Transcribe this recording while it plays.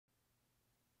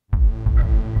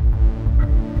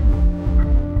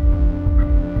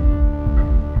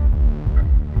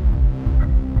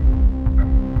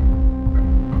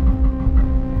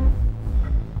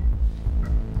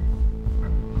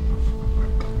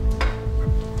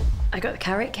got the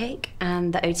carrot cake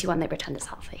and the OT one they pretend is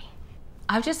healthy.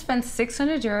 I've just spent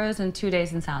 €600 and 2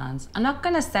 days in salons. I'm not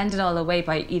going to send it all away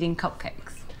by eating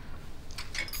cupcakes.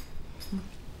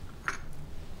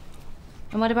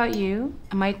 And what about you?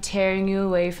 Am I tearing you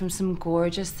away from some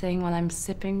gorgeous thing while I'm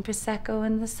sipping Prosecco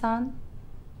in the sun?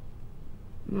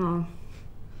 No.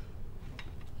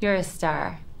 You're a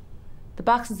star. The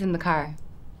box is in the car.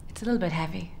 It's a little bit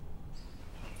heavy.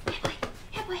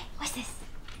 Hey boy, what's this?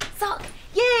 Sock!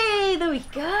 Yay! There we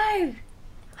go!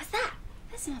 What's that?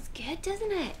 That smells good,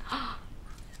 doesn't it?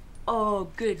 Oh,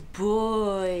 good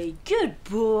boy. Good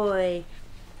boy.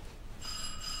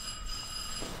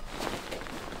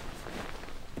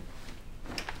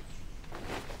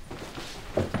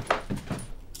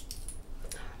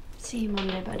 See you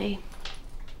Monday, buddy.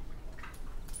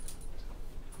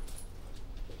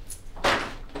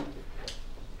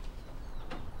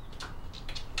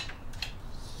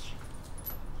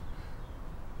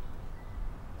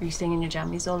 Are you staying in your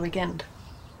jammies all weekend?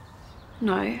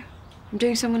 No, I'm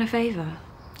doing someone a favour.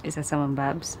 Is that someone,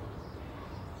 Babs?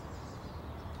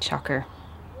 Shocker.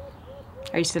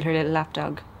 Are you still her little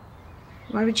lapdog?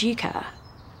 Why would you care?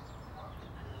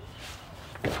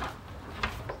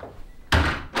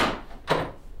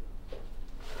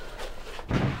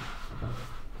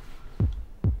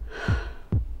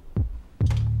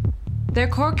 They're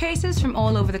court cases from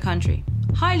all over the country.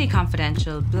 Highly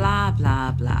confidential, blah,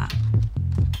 blah, blah.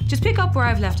 Just pick up where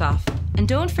I've left off. And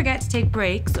don't forget to take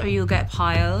breaks or you'll get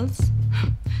piles.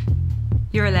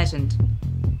 You're a legend.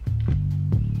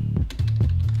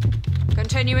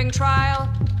 Continuing trial,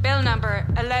 bill number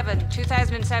 11,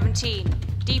 2017.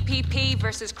 DPP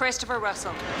versus Christopher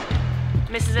Russell.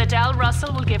 Mrs. Adele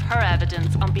Russell will give her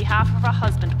evidence on behalf of her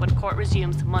husband when court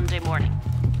resumes Monday morning.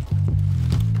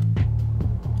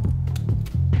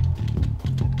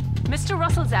 Mr.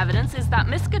 Russell's evidence is that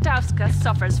Ms. Gadowska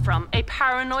suffers from a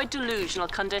paranoid delusional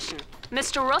condition.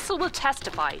 Mr. Russell will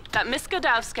testify that Ms.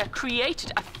 Gadowska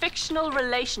created a fictional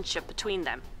relationship between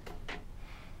them.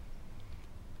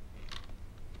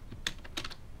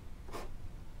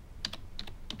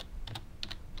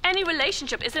 Any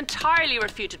relationship is entirely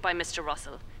refuted by Mr.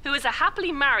 Russell, who is a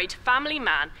happily married family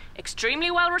man, extremely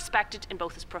well respected in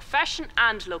both his profession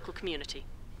and local community.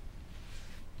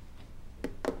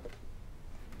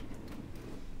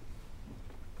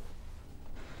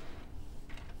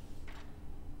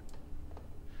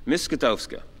 Miss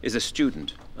Gadowska is a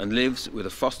student and lives with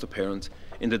a foster parent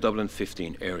in the Dublin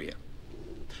 15 area.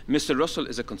 Mr. Russell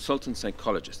is a consultant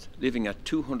psychologist living at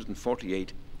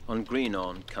 248 on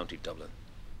Greenawn, County Dublin.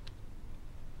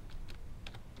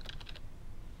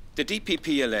 The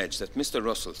DPP allege that Mr.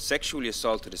 Russell sexually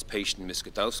assaulted his patient Miss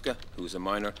Gadowska, who is a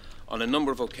minor, on a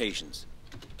number of occasions,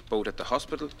 both at the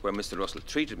hospital where Mr. Russell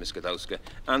treated Miss Gadowska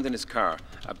and in his car,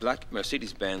 a black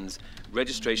Mercedes-Benz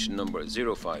registration number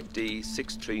 05D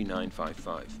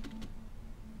 63955.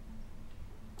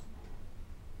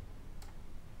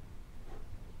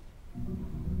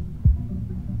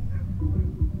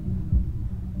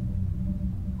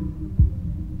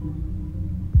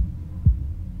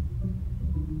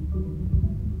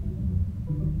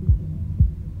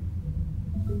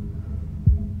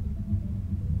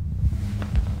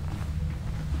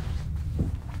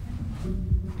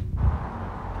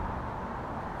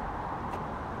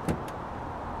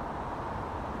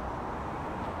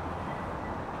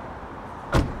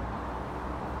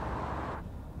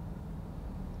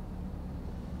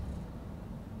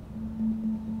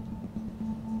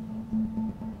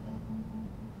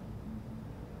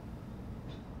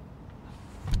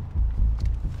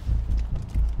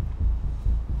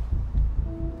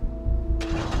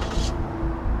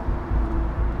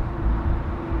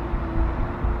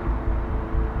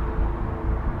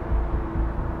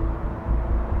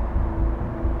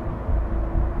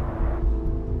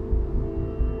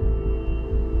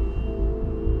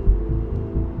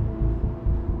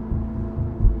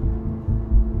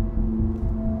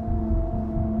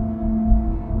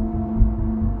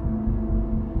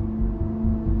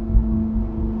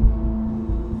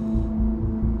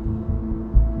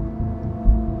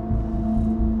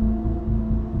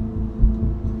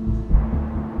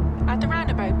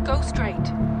 Go straight.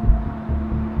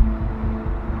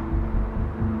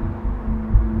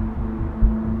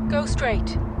 Go straight.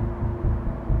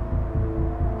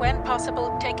 When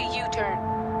possible, take a U-turn.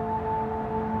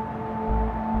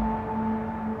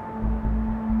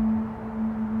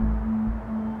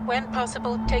 When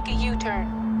possible, take a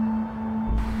U-turn.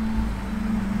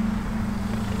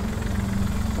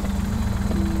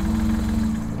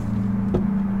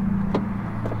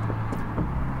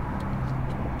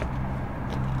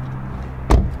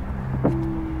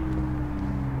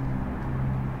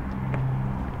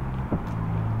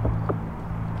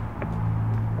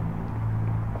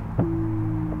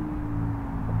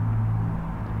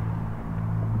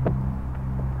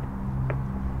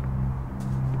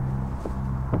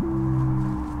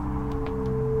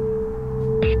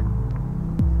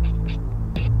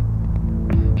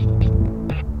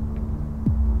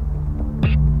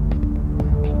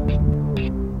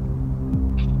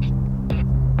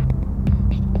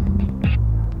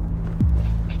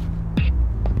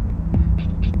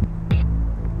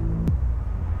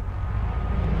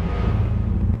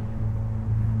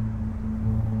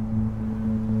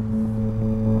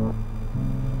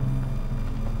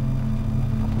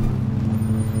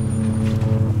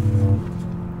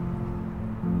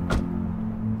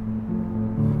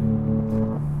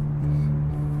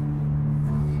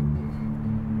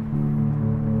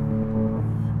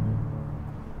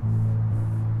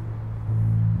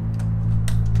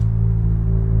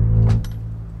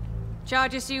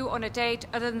 charges you on a date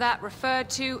other than that referred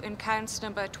to in counts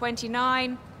number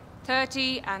 29,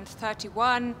 30 and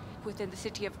 31 within the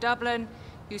city of Dublin.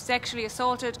 You sexually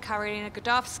assaulted Karolina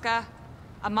Godowska,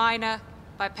 a minor,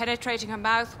 by penetrating her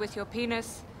mouth with your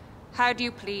penis. How do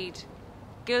you plead?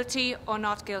 Guilty or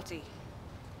not guilty?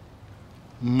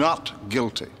 Not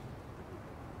guilty.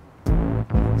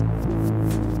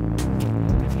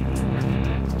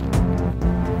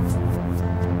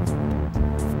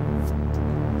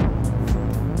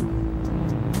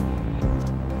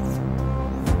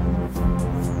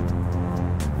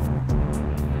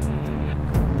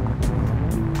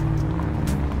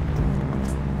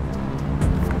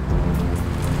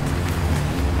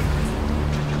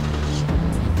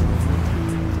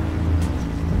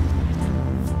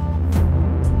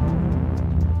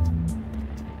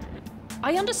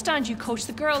 I understand you coach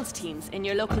the girls' teams in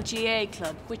your local GA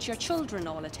club, which your children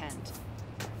all attend.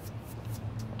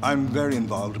 I'm very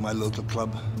involved in my local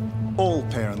club. All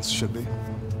parents should be.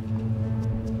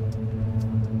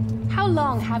 How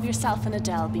long have yourself and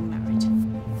Adele been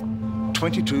married?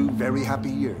 22 very happy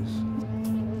years.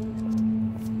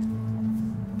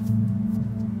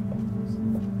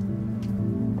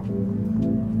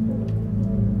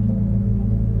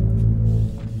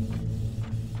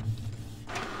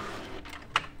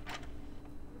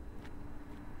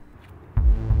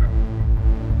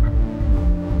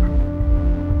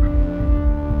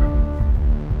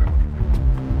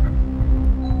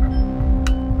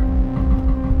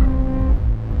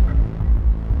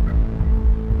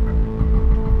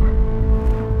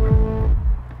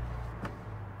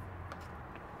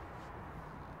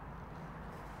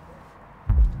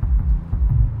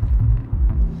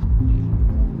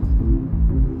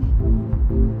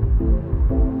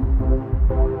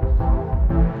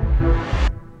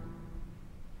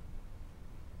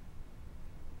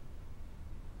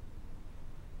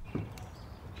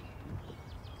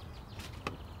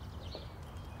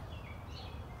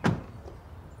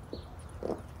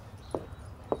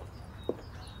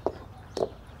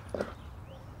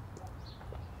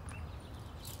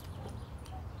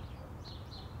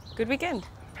 Good weekend.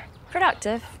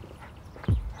 Productive.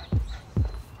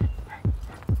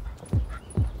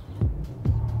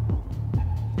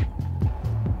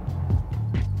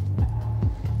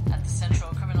 At the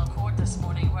Central Criminal Court this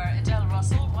morning, where Adele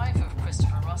Russell, wife of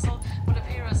Christopher Russell, will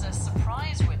appear as a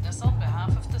surprise witness on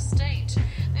behalf of the state.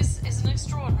 This is an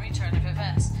extraordinary turn of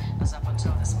events, as up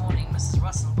until this morning, Mrs.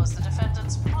 Russell was the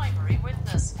defendant's primary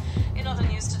witness. In other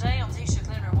news today on Taoiseach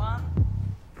Lunar 1...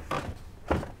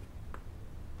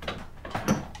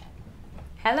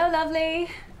 Hello, lovely.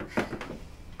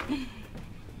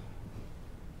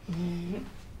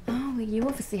 Oh, well, you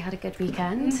obviously had a good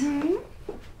weekend.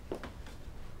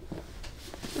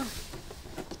 Oh,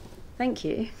 thank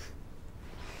you.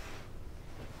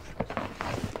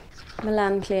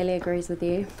 Milan clearly agrees with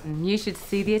you. You should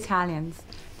see the Italians.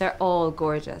 They're all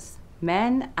gorgeous.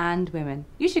 Men and women.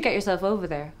 You should get yourself over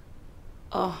there.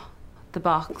 Oh, the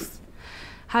box.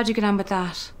 How'd you get on with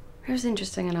that? It was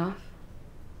interesting enough.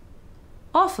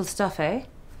 Awful stuff, eh?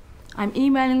 I'm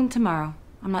emailing them tomorrow.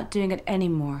 I'm not doing it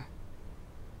anymore.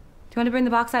 Do you want to bring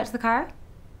the box out to the car?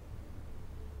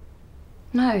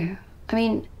 No, I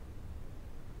mean,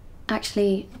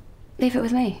 actually, leave it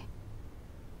with me.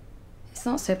 It's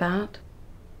not so bad.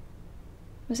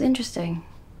 It was interesting,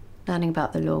 learning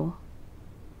about the law.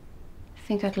 I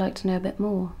think I'd like to know a bit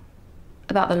more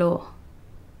about the law.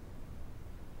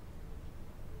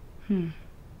 Well,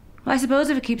 I suppose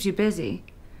if it keeps you busy.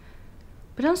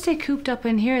 But don't stay cooped up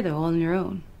in here, though, all on your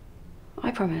own.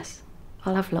 I promise.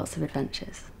 I'll have lots of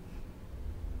adventures.